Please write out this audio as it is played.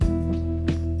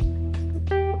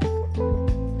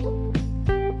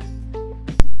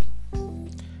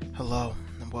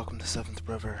Seventh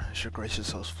River. It's your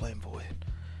gracious host, Flame Void.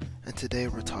 And today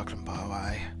we're talking about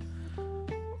why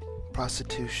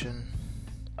prostitution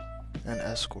and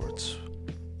escorts,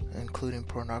 including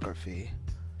pornography,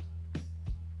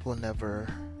 will never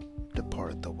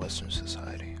depart the Western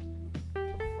society.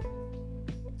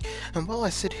 And while I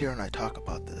sit here and I talk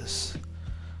about this,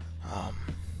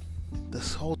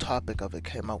 this whole topic of it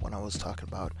came up when I was talking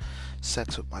about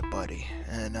sex with my buddy.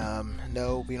 And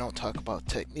no, we don't talk about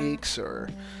techniques or,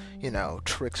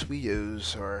 tricks we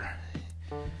use or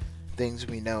things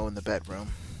we know in the bedroom.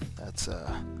 That's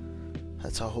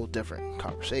a whole different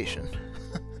conversation.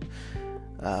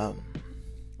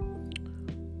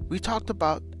 We talked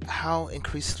about how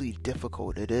increasingly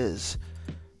difficult it is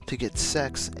to get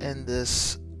sex in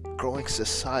this growing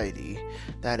society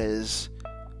that is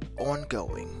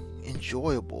ongoing,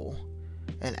 enjoyable,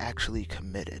 and actually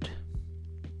committed.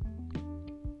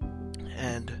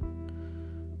 And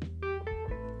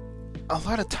a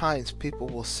lot of times people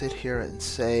will sit here and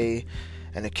say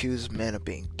and accuse men of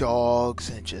being dogs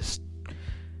and just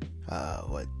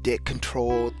dick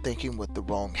controlled, thinking with the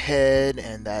wrong head,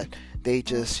 and that they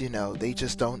just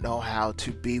don't know how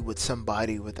to be with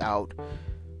somebody without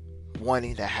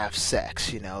wanting to have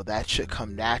sex. That should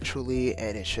come naturally,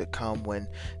 and it should come when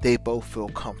they both feel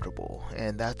comfortable.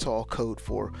 And that's all code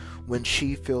for when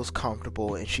she feels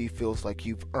comfortable and she feels like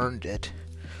you've earned it,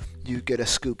 you get a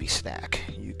Scooby snack,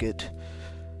 you get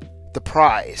the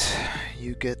prize,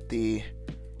 you get the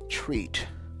treat,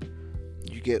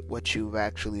 you get what you've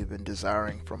actually been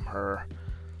desiring from her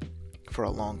for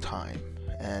a long time.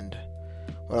 And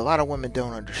what a lot of women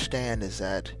don't understand is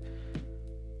that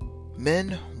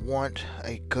men want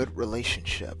a good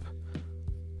relationship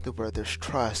where there's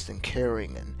trust and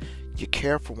caring and you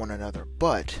care for one another.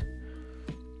 But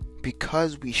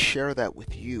because we share that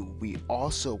with you, we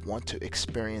also want to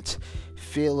experience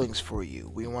feelings for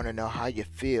you. We want to know how you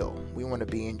feel. We want to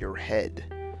be in your head.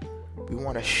 We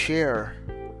want to share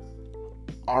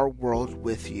our world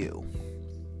with you.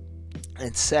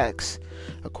 And sex,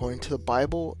 according to the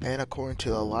Bible and according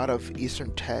to a lot of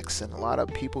Eastern texts and a lot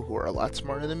of people who are a lot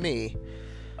smarter than me,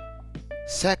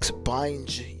 sex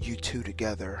binds you two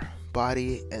together,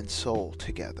 body and soul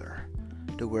together,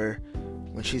 to where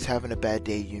when she's having a bad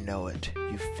day, you know it,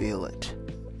 you feel it,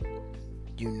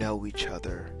 you know each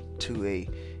other to a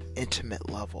intimate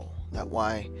level.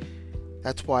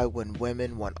 That's why when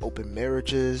women want open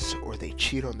marriages, or they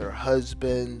cheat on their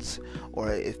husbands,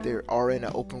 or if they are in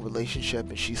an open relationship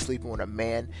and she's sleeping with a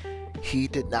man he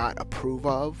did not approve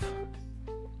of,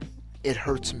 it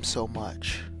hurts him so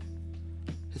much.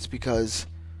 It's because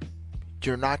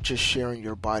you're not just sharing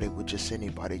your body with just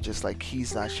anybody, just like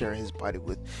he's not sharing his body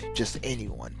with just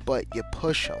anyone, but you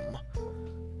push him,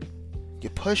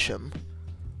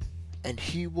 and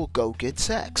he will go get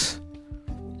sex.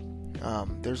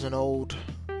 There's an old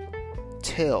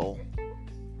tale,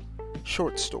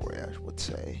 short story I would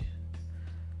say,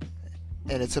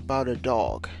 and it's about a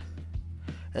dog.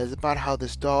 And it's about how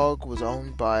this dog was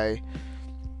owned by,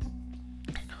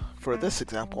 for this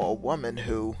example, a woman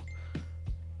who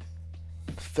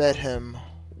fed him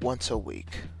once a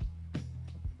week.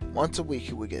 Once a week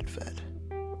he would get fed.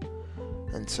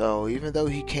 And so even though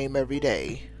he came every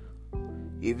day,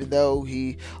 even though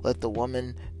he let the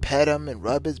woman pet him and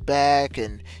rub his back,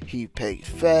 and he paid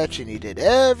fetch, and he did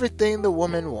everything the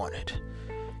woman wanted,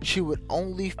 she would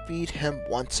only feed him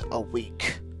once a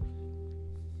week.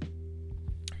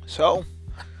 So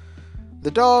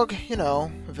the dog,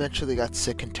 eventually got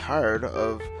sick and tired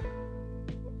of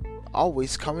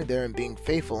always coming there and being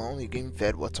faithful and only getting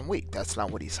fed once a week. That's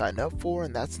not what he signed up for,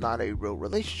 and that's not a real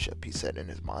relationship, he said in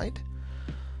his mind.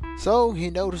 So he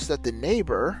noticed that the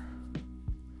neighbor,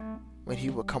 when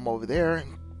he would come over there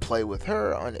and play with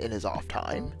her in his off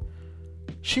time,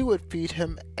 she would feed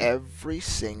him every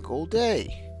single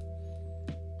day.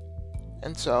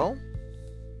 And so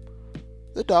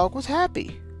the dog was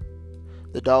happy.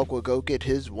 The dog would go get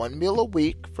his one meal a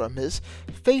week from his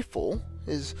faithful,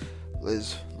 his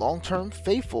long-term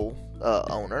faithful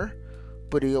owner,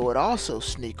 but he would also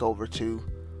sneak over to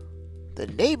the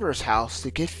neighbor's house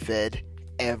to get fed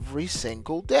every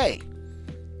single day.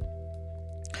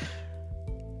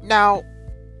 Now,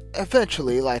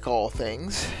 eventually, like all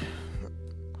things,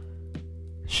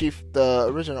 the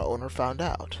original owner found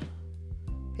out,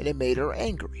 and it made her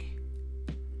angry.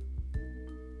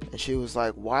 And she was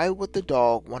like, why would the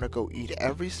dog want to go eat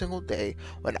every single day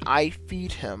when I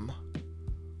feed him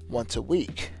once a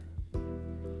week?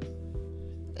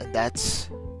 And that's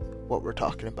what we're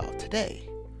talking about today.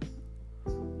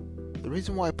 The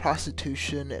reason why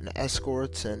prostitution and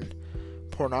escorts and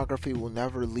pornography will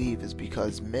never leave is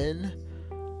because men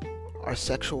are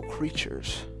sexual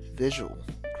creatures, visual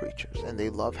creatures, and they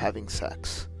love having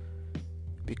sex.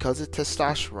 Because of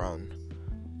testosterone,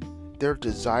 their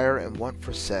desire and want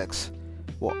for sex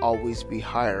will always be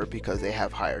higher because they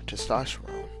have higher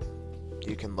testosterone.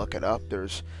 You can look it up.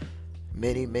 There's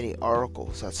many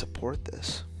articles that support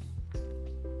this.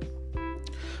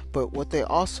 But what they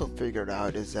also figured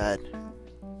out is that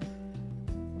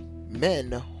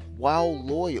men, while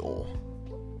loyal,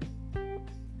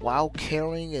 while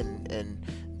caring and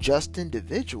just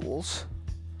individuals,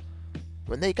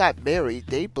 when they got married,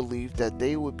 they believed that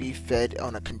they would be fed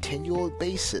on a continual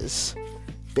basis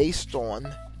based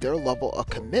on their level of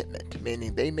commitment,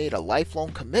 meaning they made a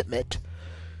lifelong commitment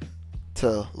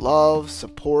to love,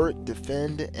 support,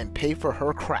 defend, and pay for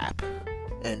her crap,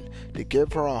 and to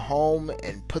give her a home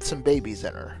and put some babies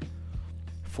in her.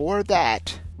 For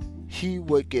that, he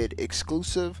would get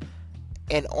exclusive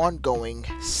and ongoing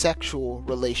sexual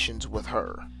relations with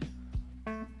her.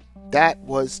 That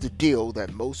was the deal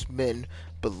that most men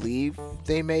believe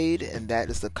they made, and that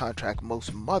is the contract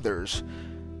most mothers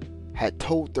had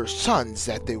told their sons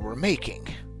that they were making.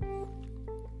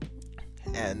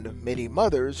 And many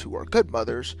mothers, who are good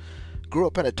mothers, grew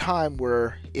up in a time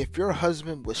where if your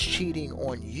husband was cheating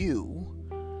on you,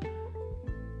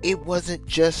 it wasn't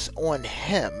just on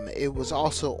him, it was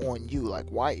also on you. Like,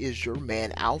 why is your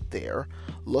man out there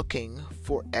looking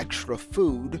for extra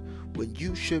food when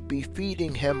you should be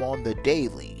feeding him on the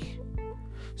daily?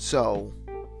 So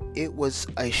it was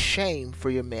a shame for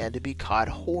your man to be caught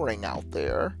whoring out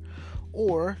there,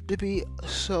 or to be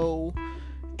so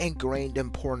ingrained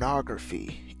in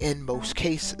pornography in most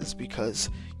cases, because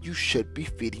you should be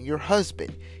feeding your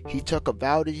husband. He took a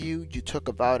vow to you, you took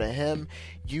a vow to him,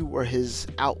 you were his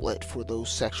outlet for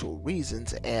those sexual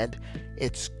reasons, and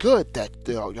it's good that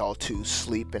y'all two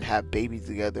sleep and have babies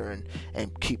together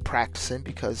and keep practicing,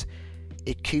 because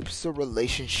it keeps the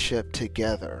relationship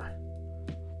together.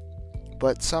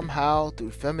 But somehow,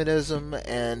 through feminism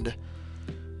and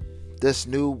this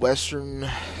new Western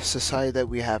society that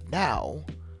we have now,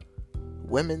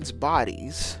 women's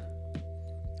bodies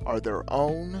are their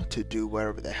own to do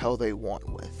whatever the hell they want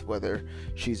with. Whether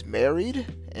she's married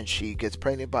and she gets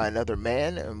pregnant by another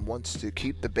man and wants to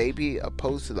keep the baby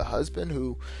opposed to the husband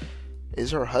who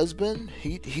is her husband,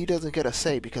 he doesn't get a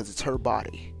say because it's her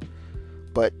body.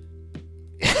 But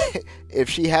if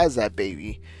she has that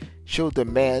baby, she'll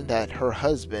demand that her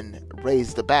husband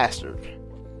raise the bastard.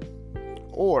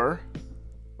 Or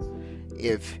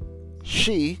if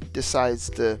she decides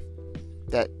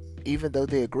that even though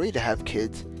they agree to have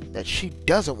kids, that she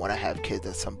doesn't want to have kids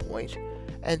at some point,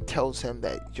 and tells him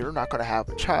that you're not going to have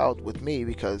a child with me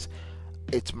because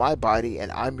it's my body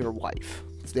and I'm your wife.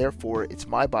 Therefore, it's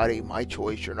my body, my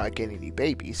choice, you're not getting any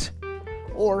babies.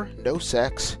 Or no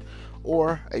sex,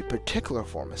 or a particular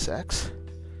form of sex.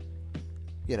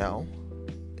 You know,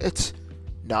 it's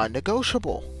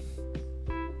non-negotiable.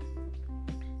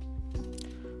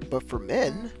 But for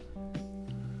men,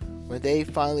 when they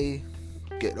finally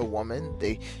get a woman,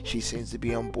 she seems to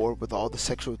be on board with all the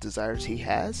sexual desires he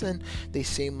has, and they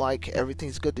seem like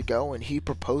everything's good to go, and he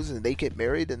proposes and they get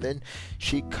married, and then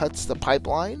she cuts the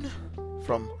pipeline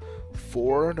from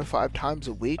 4 to 5 times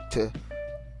a week to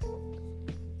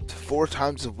 4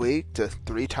 times a week to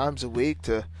 3 times a week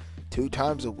to 2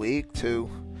 times a week to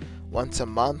once a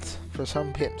month for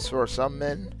some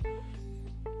men.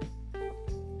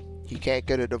 He can't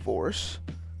get a divorce.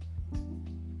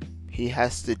 He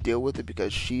has to deal with it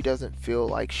because she doesn't feel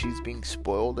like she's being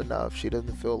spoiled enough. She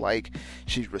doesn't feel like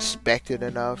she's respected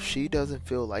enough. She doesn't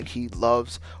feel like he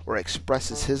loves or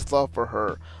expresses his love for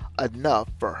her enough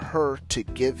for her to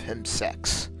give him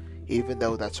sex, even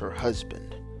though that's her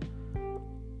husband.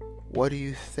 What do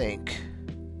you think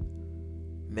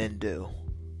men do?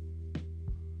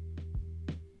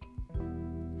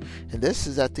 And this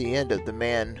is at the end of the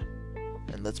man.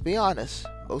 And let's be honest,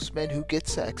 most men who get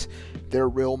sex, they're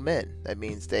real men. That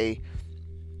means they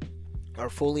are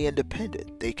fully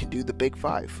independent. They can do the big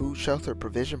 5: food, shelter,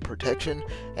 provision, protection,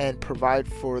 and provide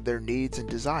for their needs and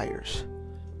desires.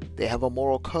 They have a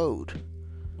moral code.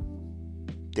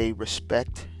 They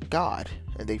respect God,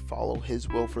 and they follow His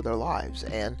will for their lives.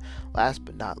 And last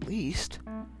but not least,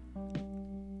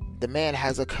 the man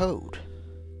has a code.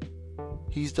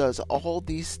 He does all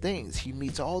these things. He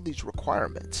meets all these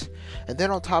requirements. And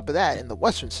then on top of that, in the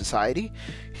Western society,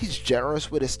 he's generous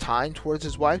with his time towards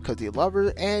his wife because he loves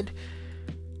her. And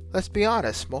let's be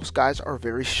honest, most guys are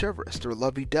very chivalrous. They're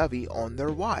lovey-dovey on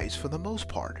their wives for the most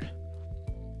part.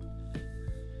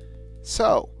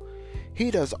 So,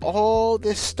 he does all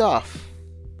this stuff.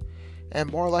 And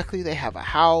more likely they have a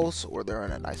house or they're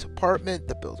in a nice apartment,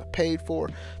 the bills are paid for,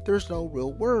 there's no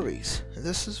real worries. And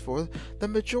this is for the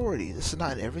majority. This is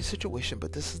not in every situation,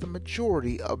 but this is the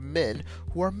majority of men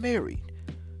who are married.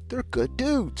 They're good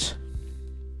dudes.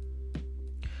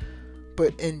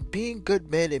 But in being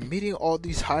good men and meeting all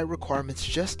these high requirements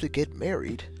just to get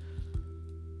married,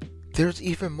 there's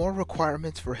even more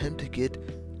requirements for him to get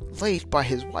laid by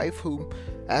his wife, who,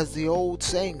 as the old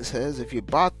saying says, if you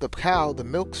bought the cow, the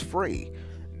milk's free.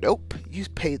 Nope, you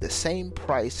pay the same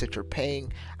price that you're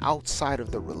paying outside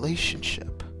of the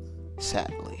relationship,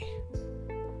 sadly.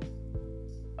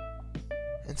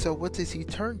 And so what does he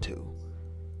turn to?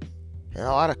 And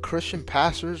a lot of Christian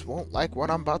pastors won't like what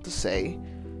I'm about to say,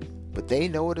 but they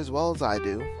know it as well as I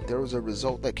do. There was a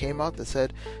result that came out that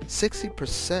said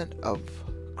 60% of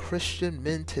Christian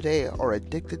men today are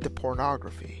addicted to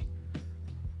pornography.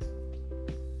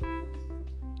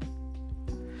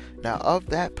 Now, of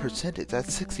that percentage,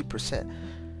 that's 60%,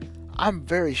 I'm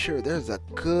very sure there's a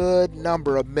good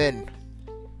number of men,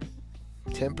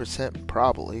 10%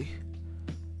 probably,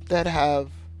 that have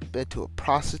been to a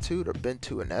prostitute or been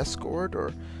to an escort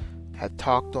or have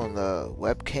talked on the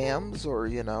webcams or,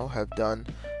 have done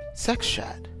sex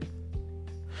chat.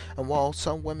 And while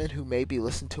some women who maybe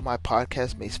listen to my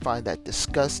podcast may find that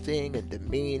disgusting and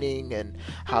demeaning and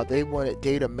how they want to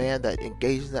date a man that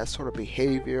engages in that sort of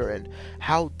behavior and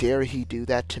how dare he do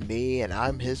that to me and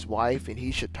I'm his wife and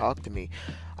he should talk to me,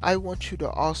 I want you to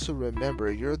also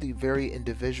remember you're the very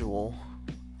individual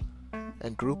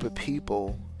and group of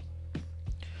people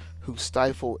who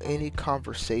stifle any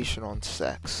conversation on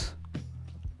sex.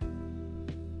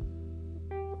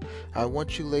 I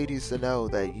want you ladies to know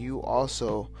that you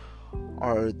also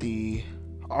are the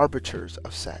arbiters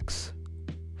of sex.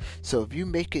 So if you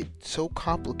make it so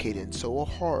complicated and so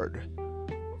hard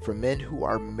for men who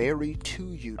are married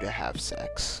to you to have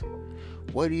sex,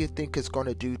 what do you think it's going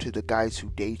to do to the guys who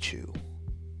date you?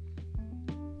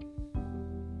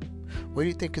 What do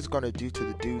you think it's going to do to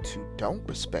the dudes who don't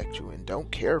respect you and don't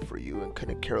care for you and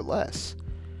couldn't care less?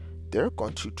 They're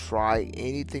going to try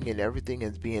anything and everything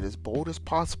and being as bold as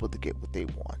possible to get what they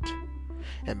want.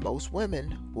 And most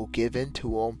women will give in to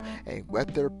them and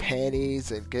wet their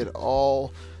panties and get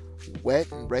all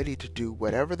wet and ready to do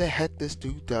whatever the heck this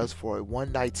dude does for a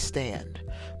one-night stand.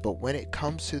 But when it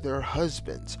comes to their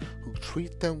husbands, who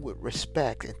treat them with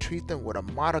respect and treat them with a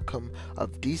modicum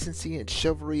of decency and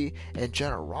chivalry and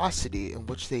generosity in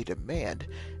which they demand,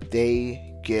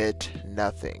 they get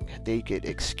nothing. They get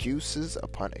excuses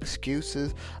upon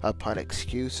excuses upon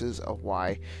excuses of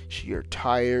why you're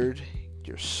tired,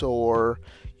 you're sore,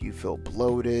 you feel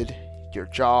bloated, your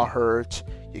jaw hurts,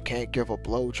 you can't give a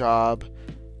blowjob,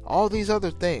 all these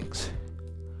other things.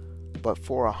 But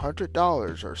for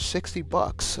 $100 or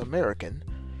 $60 American,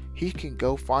 he can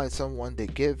go find someone to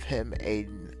give him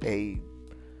a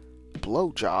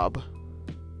blowjob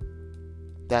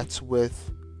that's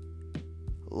with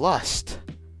lust,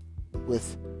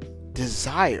 with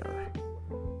desire,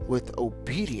 with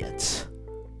obedience,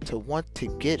 to want to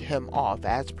get him off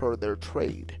as per their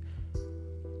trade.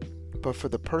 But for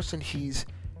the person he's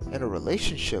in a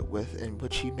relationship with, in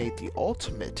which he made the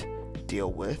ultimate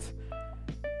deal with,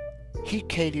 he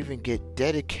can't even get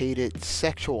dedicated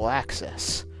sexual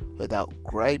access without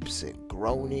gripes and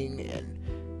groaning and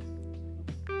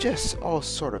just all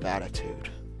sort of attitude.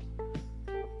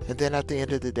 And then at the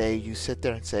end of the day, you sit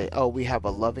there and say, oh, we have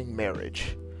a loving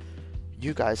marriage.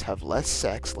 You guys have less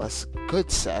sex, less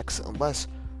good sex, and less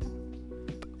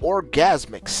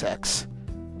orgasmic sex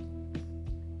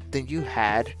than you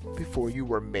had before you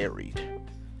were married.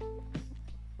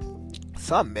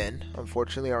 Some men,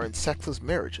 unfortunately, are in sexless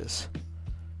marriages.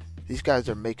 These guys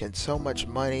are making so much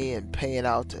money and paying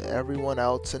out to everyone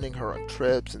else, sending her on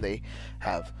trips, and they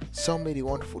have so many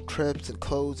wonderful trips and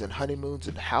clothes and honeymoons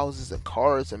and houses and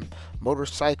cars and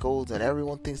motorcycles, and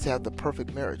everyone thinks they have the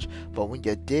perfect marriage. But when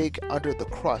you dig under the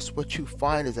crust, what you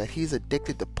find is that he's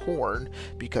addicted to porn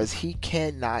because he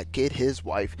cannot get his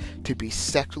wife to be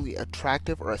sexually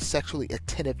attractive or sexually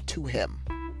attentive to him.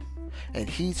 And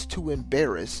he's too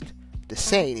embarrassed to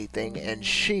say anything, and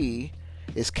she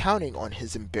is counting on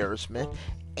his embarrassment,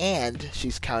 and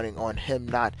she's counting on him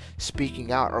not speaking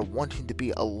out or wanting to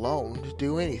be alone to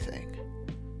do anything.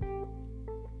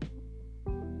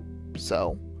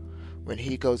 So, when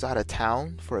he goes out of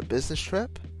town for a business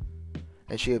trip,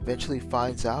 and she eventually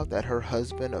finds out that her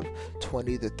husband of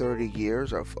 20 to 30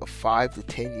 years, or of 5 to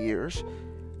 10 years,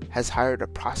 has hired a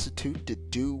prostitute to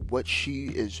do what she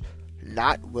is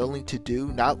not willing to do,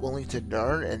 not willing to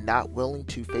learn, and not willing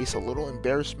to face a little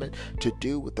embarrassment to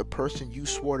do with the person you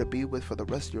swore to be with for the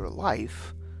rest of your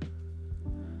life.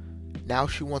 Now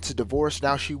she wants a divorce.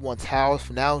 Now she wants house.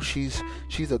 Now she's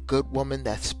a good woman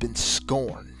that's been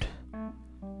scorned.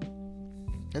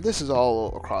 And this is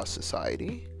all across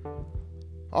society.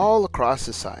 All across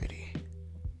society.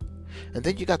 And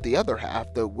then you got the other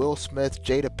half, the Will Smith,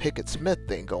 Jada Pinkett Smith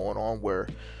thing going on, where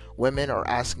women are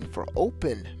asking for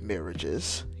open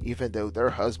marriages, even though their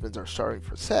husbands are starving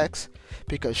for sex,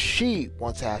 because she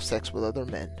wants to have sex with other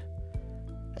men.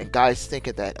 And guys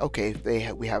thinking that, okay,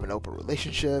 if we have an open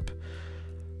relationship,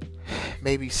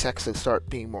 maybe sex will start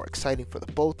being more exciting for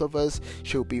the both of us.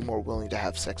 She'll be more willing to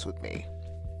have sex with me.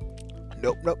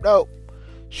 Nope.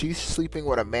 She's sleeping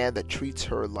with a man that treats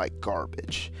her like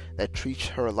garbage, that treats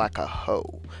her like a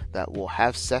hoe, that will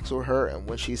have sex with her, and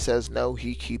when she says no,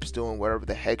 he keeps doing whatever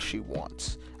the heck she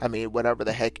wants. Whatever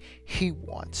the heck he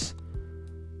wants.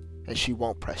 And she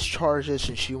won't press charges,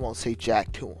 and she won't say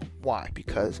jack to him. Why?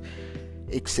 Because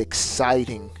it's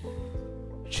exciting.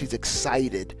 She's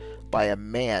excited by a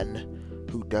man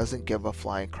who doesn't give a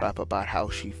flying crap about how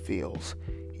she feels.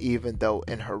 Even though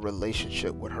in her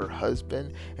relationship with her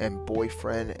husband and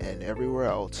boyfriend and everywhere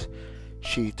else,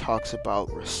 she talks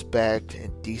about respect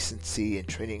and decency and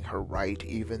treating her right,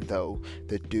 even though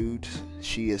the dudes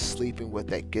she is sleeping with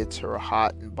that gets her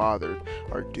hot and bothered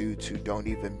are dudes who don't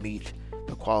even meet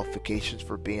the qualifications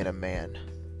for being a man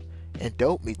and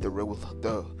don't meet the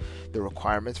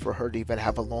requirements for her to even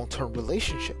have a long-term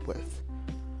relationship with.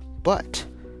 But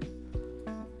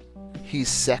he's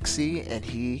sexy and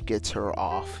he gets her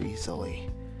off easily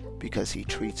because he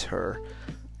treats her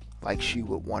like she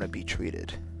would want to be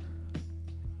treated,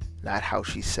 not how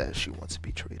she says she wants to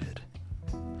be treated.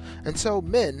 And so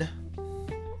men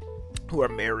who are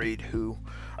married, who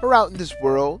are out in this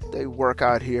world, they work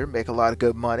out here, make a lot of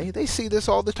good money, they see this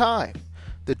all the time.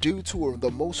 The dudes who are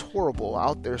the most horrible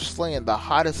out there slaying the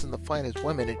hottest and the finest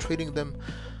women and treating them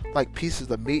like pieces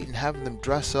of meat and having them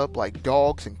dress up like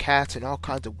dogs and cats and all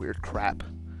kinds of weird crap.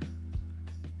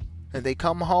 And they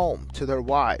come home to their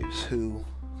wives who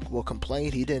will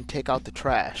complain he didn't take out the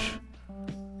trash,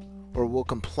 or will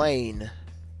complain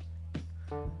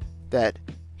that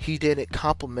he didn't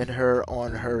compliment her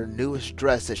on her newest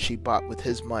dress that she bought with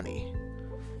his money,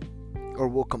 or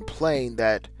will complain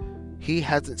that he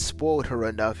hasn't spoiled her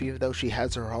enough even though she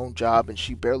has her own job and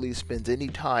she barely spends any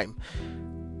time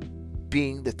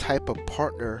being the type of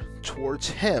partner towards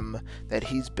him that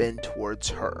he's been towards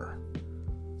her.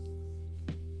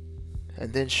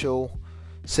 And then she'll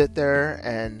sit there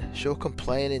and she'll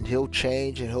complain and he'll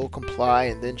change and he'll comply,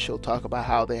 and then she'll talk about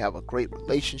how they have a great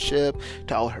relationship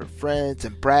to all her friends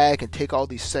and brag and take all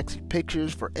these sexy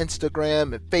pictures for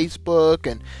Instagram and Facebook,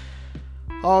 and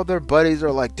all their buddies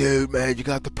are like, dude, man, you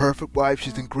got the perfect wife,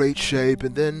 she's in great shape.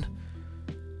 And then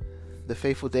the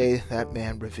fateful day that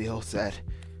man reveals that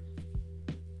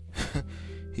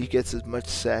he gets as much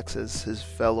sex as his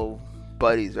fellow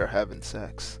buddies are having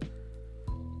sex,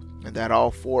 and that all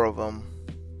four of them,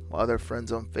 other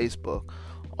friends on Facebook,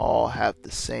 all have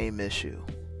the same issue.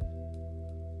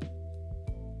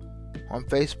 On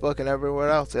Facebook and everywhere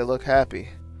else, they look happy,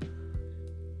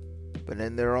 but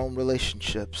in their own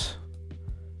relationships,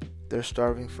 they're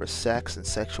starving for sex and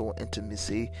sexual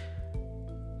intimacy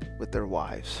with their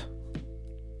wives,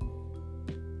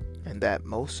 and that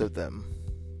most of them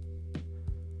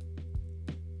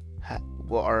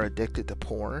are addicted to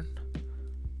porn,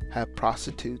 have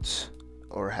prostitutes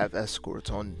or have escorts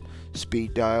on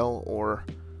speed dial, or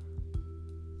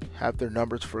have their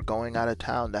numbers for going out of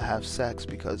town to have sex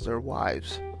because their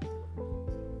wives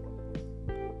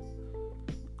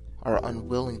are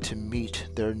unwilling to meet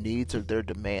their needs or their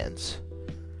demands,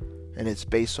 and it's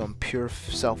based on pure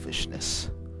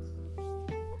selfishness.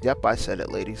 Yep, I said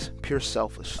it, ladies. Pure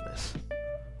selfishness.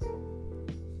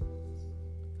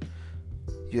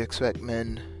 You expect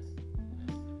men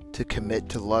to commit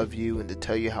to love you and to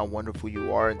tell you how wonderful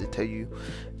you are and to tell you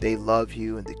they love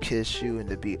you and to kiss you and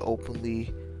to be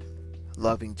openly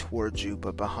loving towards you,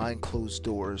 but behind closed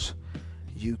doors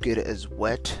you get as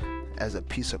wet as a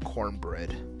piece of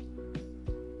cornbread.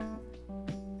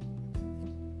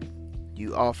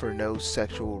 You offer no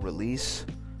sexual release.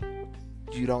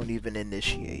 You don't even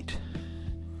initiate.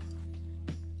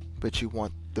 But you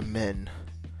want the men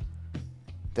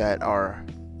that are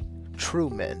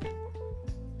true men,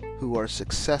 who are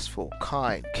successful,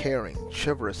 kind, caring,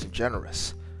 chivalrous, and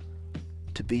generous,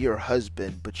 to be your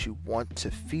husband, but you want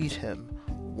to feed him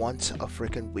once a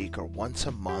freaking week or once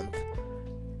a month,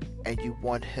 and you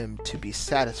want him to be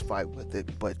satisfied with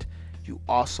it, but you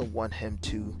also want him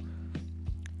to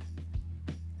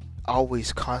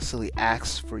always constantly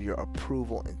ask for your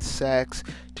approval in sex,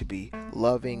 to be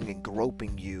loving and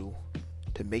groping you,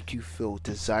 to make you feel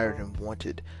desired and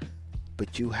wanted,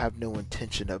 but you have no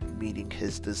intention of meeting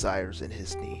his desires and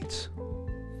his needs.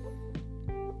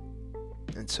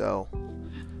 And so,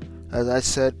 as I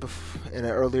said in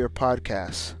an earlier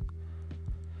podcast,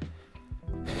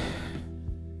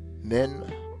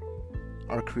 men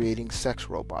are creating sex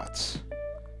robots.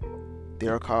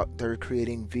 They're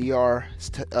creating VR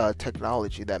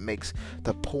technology that makes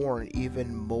the porn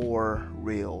even more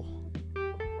real.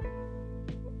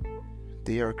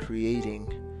 They are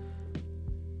creating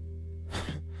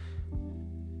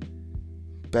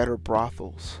better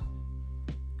brothels,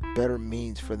 better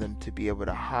means for them to be able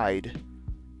to hide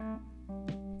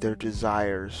their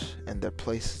desires and their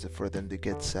places for them to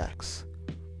get sex.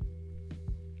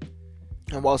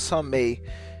 And while some may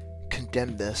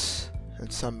condemn this,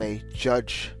 and some may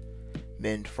judge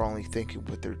men for only thinking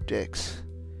with their dicks,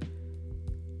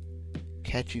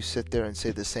 can't you sit there and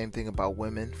say the same thing about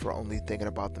women for only thinking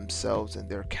about themselves and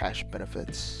their cash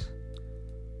benefits?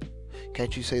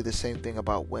 Can't you say the same thing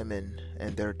about women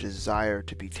and their desire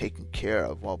to be taken care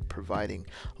of while providing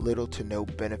little to no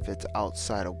benefits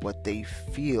outside of what they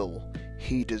feel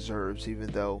he deserves, even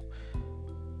though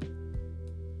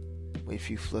if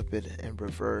you flip it in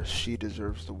reverse, she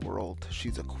deserves the world.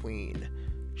 She's a queen.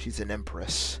 She's an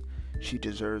empress. She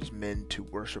deserves men to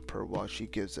worship her while she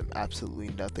gives them absolutely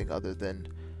nothing other than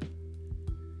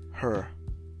her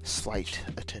slight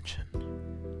attention.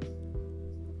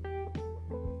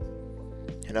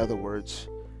 In other words,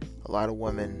 a lot of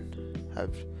women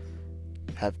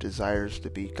have desires to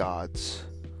be gods,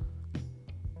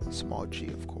 small g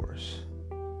of course,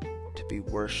 to be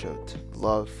worshipped,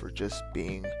 loved for just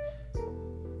being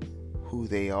who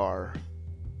they are,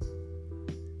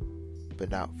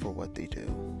 but not for what they do.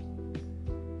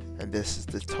 And this is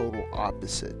the total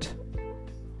opposite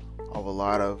of a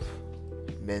lot of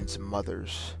men's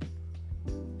mothers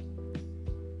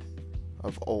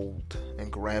of old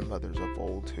and grandmothers of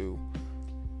old who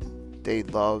they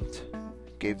loved,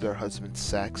 gave their husbands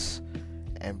sex,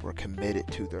 and were committed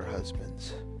to their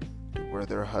husbands, to where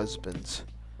their husbands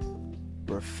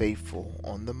were faithful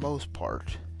on the most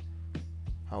part.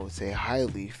 I would say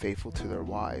highly faithful to their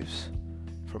wives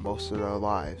for most of their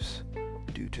lives,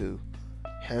 due to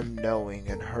him knowing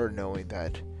and her knowing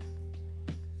that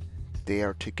they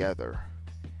are together.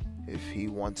 If he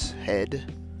wants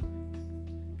head,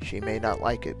 she may not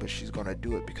like it, but she's going to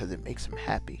do it because it makes him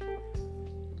happy.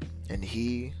 And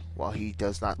he, while he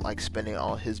does not like spending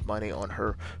all his money on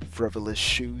her frivolous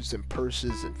shoes and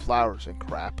purses and flowers and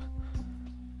crap,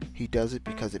 he does it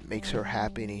because it makes her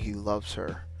happy and he loves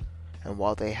her. And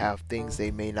while they have things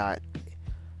they may not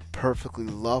perfectly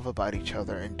love about each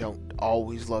other and don't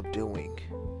always love doing,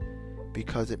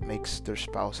 because it makes their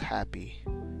spouse happy,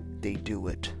 they do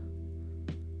it.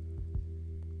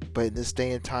 But in this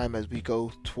day and time, as we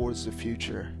go towards the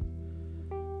future,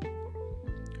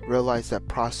 realize that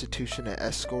prostitution and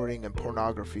escorting and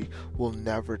pornography will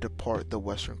never depart the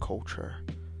Western culture.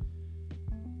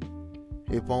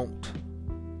 It won't.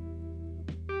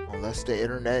 Unless the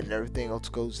internet and everything else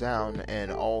goes down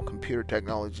and all computer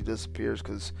technology disappears,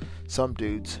 because some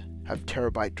dudes have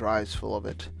terabyte drives full of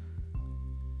it.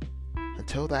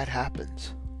 Until that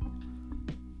happens,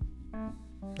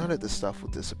 none of this stuff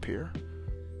will disappear.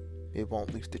 It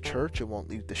won't leave the church, it won't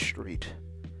leave the street.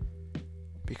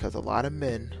 Because a lot of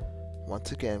men,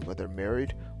 once again, whether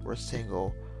married or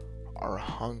single, are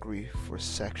hungry for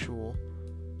sexual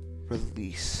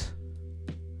release.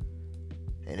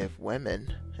 And if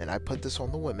women, and I put this on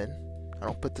the women, I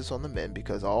don't put this on the men,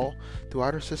 because all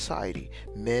throughout our society,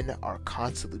 men are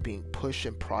constantly being pushed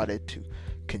and prodded to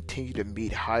continue to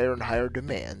meet higher and higher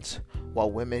demands, while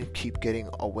women keep getting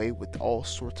away with all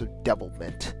sorts of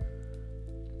devilment.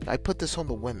 I put this on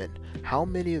the women. How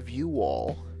many of you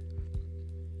all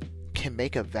can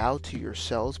make a vow to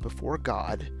yourselves before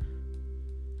God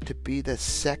to be the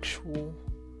sexual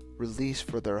release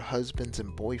for their husbands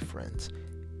and boyfriends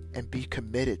and be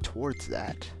committed towards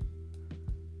that?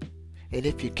 And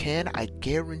if you can, I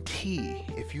guarantee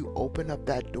if you open up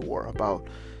that door about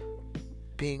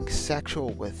being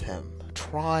sexual with him,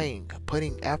 trying,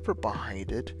 putting effort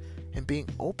behind it, and being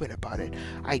open about it,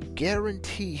 I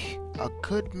guarantee a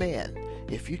good man,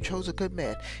 if you chose a good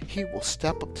man, he will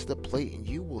step up to the plate and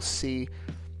you will see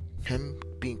him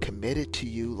being committed to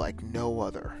you like no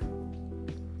other.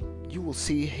 You will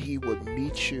see he would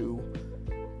meet you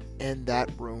in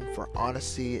that room for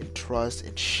honesty and trust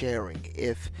and sharing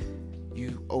if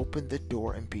you open the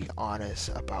door and be honest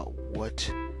about what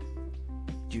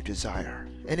you desire.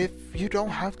 And if you don't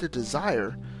have the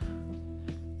desire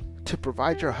to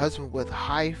provide your husband with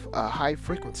high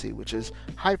frequency, which is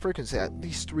high frequency at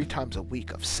least 3 times a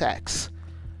week of sex,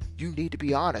 you need to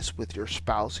be honest with your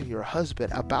spouse and your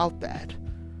husband about that.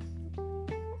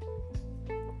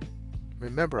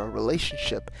 Remember, a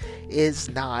relationship is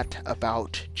not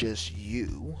about just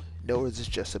you, nor is it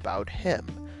just about him.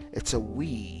 It's a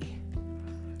we.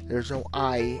 There's no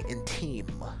I in team.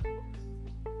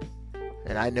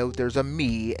 And I know there's a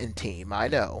me in team, I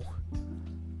know.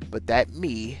 But that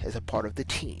me is a part of the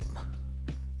team.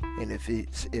 And if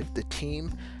the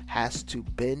team has to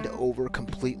bend over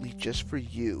completely just for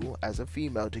you as a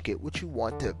female to get what you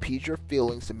want, to appease your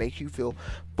feelings, to make you feel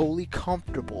fully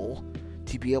comfortable,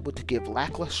 to be able to give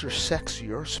lackluster sex to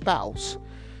your spouse,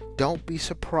 don't be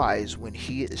surprised when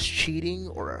he is cheating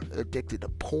or addicted to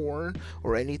porn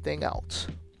or anything else.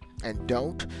 And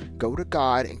don't go to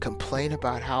God and complain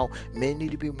about how men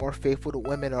need to be more faithful to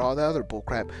women and all the other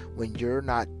bullcrap when you're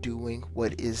not doing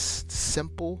what is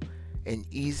simple and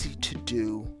easy to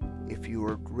do if you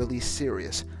are really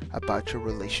serious about your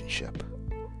relationship.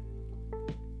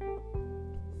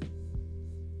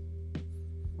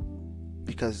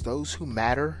 Because those who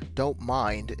matter don't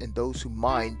mind, and those who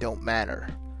mind don't matter.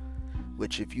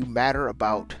 Which, if you matter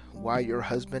about why your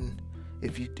husband,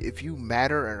 if you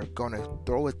matter and are going to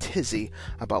throw a tizzy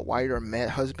about why your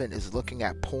husband is looking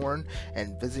at porn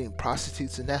and visiting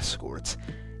prostitutes and escorts,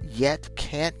 yet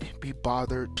can't be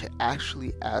bothered to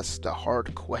actually ask the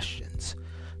hard questions,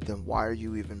 then why are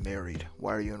you even married?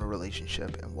 Why are you in a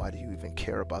relationship? And why do you even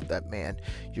care about that man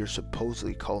you're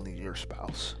supposedly calling your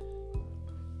spouse?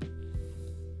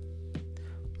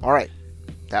 Alright,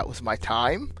 that was my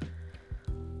time.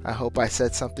 I hope I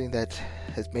said something that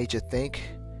has made you think.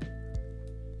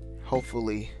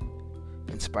 Hopefully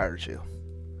inspired you.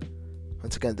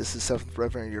 Once again, this is 7th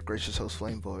Reverend, your gracious host,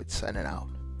 Flame Void, signing out.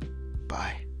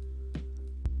 Bye.